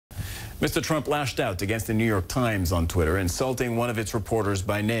Mr. Trump lashed out against the New York Times on Twitter, insulting one of its reporters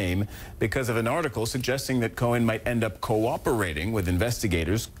by name because of an article suggesting that Cohen might end up cooperating with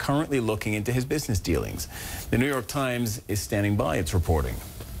investigators currently looking into his business dealings. The New York Times is standing by its reporting.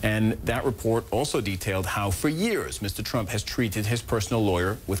 And that report also detailed how, for years, Mr. Trump has treated his personal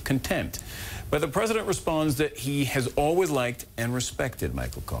lawyer with contempt. But the president responds that he has always liked and respected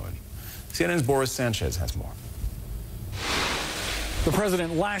Michael Cohen. CNN's Boris Sanchez has more. The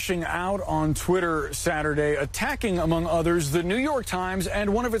president lashing out on Twitter Saturday, attacking, among others, the New York Times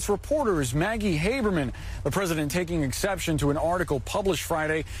and one of its reporters, Maggie Haberman. The president taking exception to an article published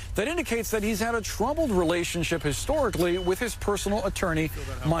Friday that indicates that he's had a troubled relationship historically with his personal attorney,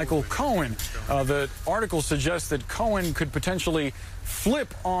 Michael Cohen. The article suggests that Cohen could potentially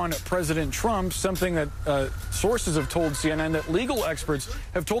flip on President Trump, something that sources have told CNN that legal experts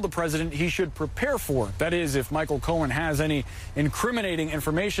have told the president he should prepare for. That is, if Michael Cohen has any incriminating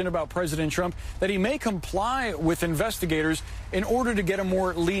information about President Trump, that he may comply with investigators in order to get a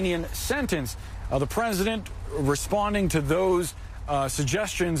more lenient sentence. The president responding to those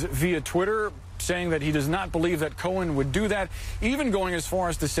suggestions via Twitter, saying that he does not believe that Cohen would do that, even going as far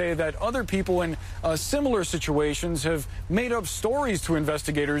as to say that other people in similar situations have made up stories to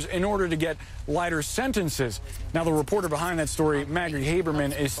investigators in order to get lighter sentences. Now, the reporter behind that story, Maggie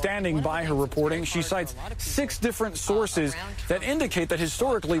Haberman, is standing by her reporting. She cites 6 different sources that indicate that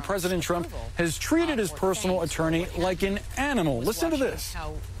historically President Trump has treated his personal attorney like an animal. Listen to this.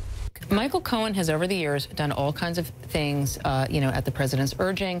 Michael Cohen has, over the years, done all kinds of things, at the president's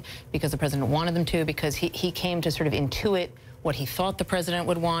urging, because the president wanted them to, because he came to sort of intuit what he thought the president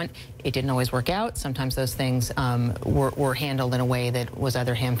would want. It didn't always work out. Sometimes those things were handled in a way that was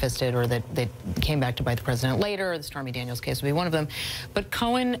either ham-fisted or that came back to bite the president later. The Stormy Daniels case would be one of them. But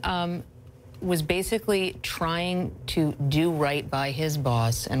Cohen was basically trying to do right by his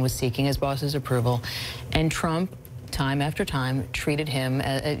boss and was seeking his boss's approval. And Trump, time after time, treated him,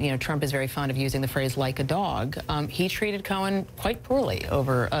 Trump is very fond of using the phrase like a dog. He treated Cohen quite poorly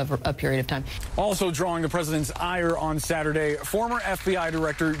over a period of time. Also drawing the president's ire on Saturday, former FBI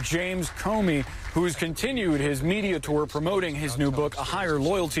Director James Comey, who's continued his media tour promoting his new book, A Higher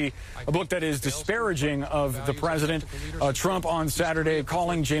Loyalty, a book that is disparaging of the president. Trump on Saturday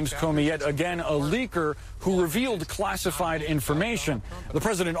calling James Comey yet again a leaker who revealed classified information. The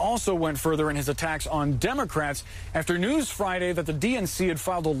president also went further in his attacks on Democrats after news Friday that the DNC had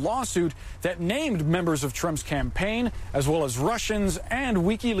filed a lawsuit that named members of Trump's campaign, as well as Russians and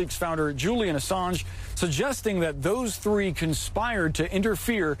WikiLeaks founder Julian Assange, suggesting that those 3 conspired to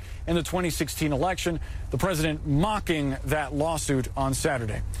interfere in the 2016 election. The president mocking that lawsuit on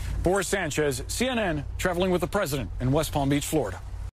Saturday. Boris Sanchez, CNN, traveling with the president in West Palm Beach, Florida.